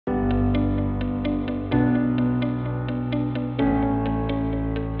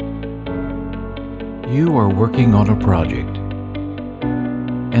You are working on a project,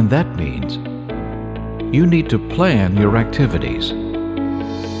 and that means you need to plan your activities,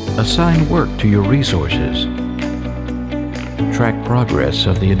 assign work to your resources, track progress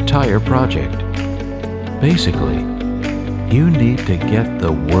of the entire project. Basically, you need to get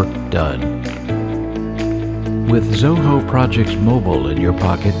the work done. With Zoho Projects Mobile in your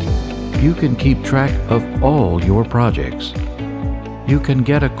pocket, you can keep track of all your projects. You can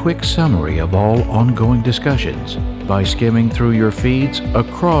get a quick summary of all ongoing discussions by skimming through your feeds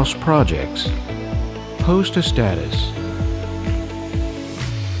across projects. Post a status,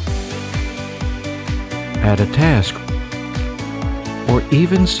 add a task, or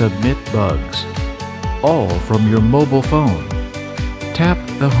even submit bugs, all from your mobile phone. Tap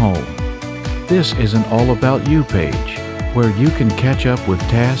the Home. This is an All About You page where you can catch up with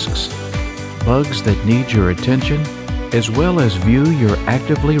tasks, bugs that need your attention, as well as view your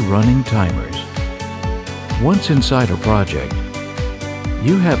actively running timers. Once inside a project,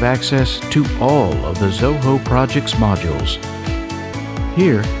 you have access to all of the Zoho Projects modules.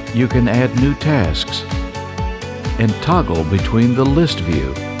 Here, you can add new tasks and toggle between the list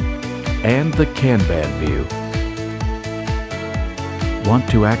view and the Kanban view. Want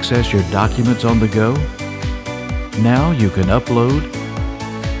to access your documents on the go? Now you can upload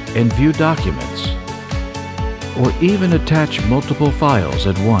and view documents, or even attach multiple files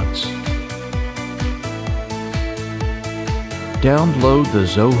at once. Download the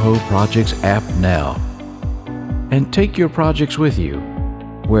Zoho Projects app now and take your projects with you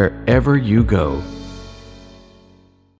wherever you go.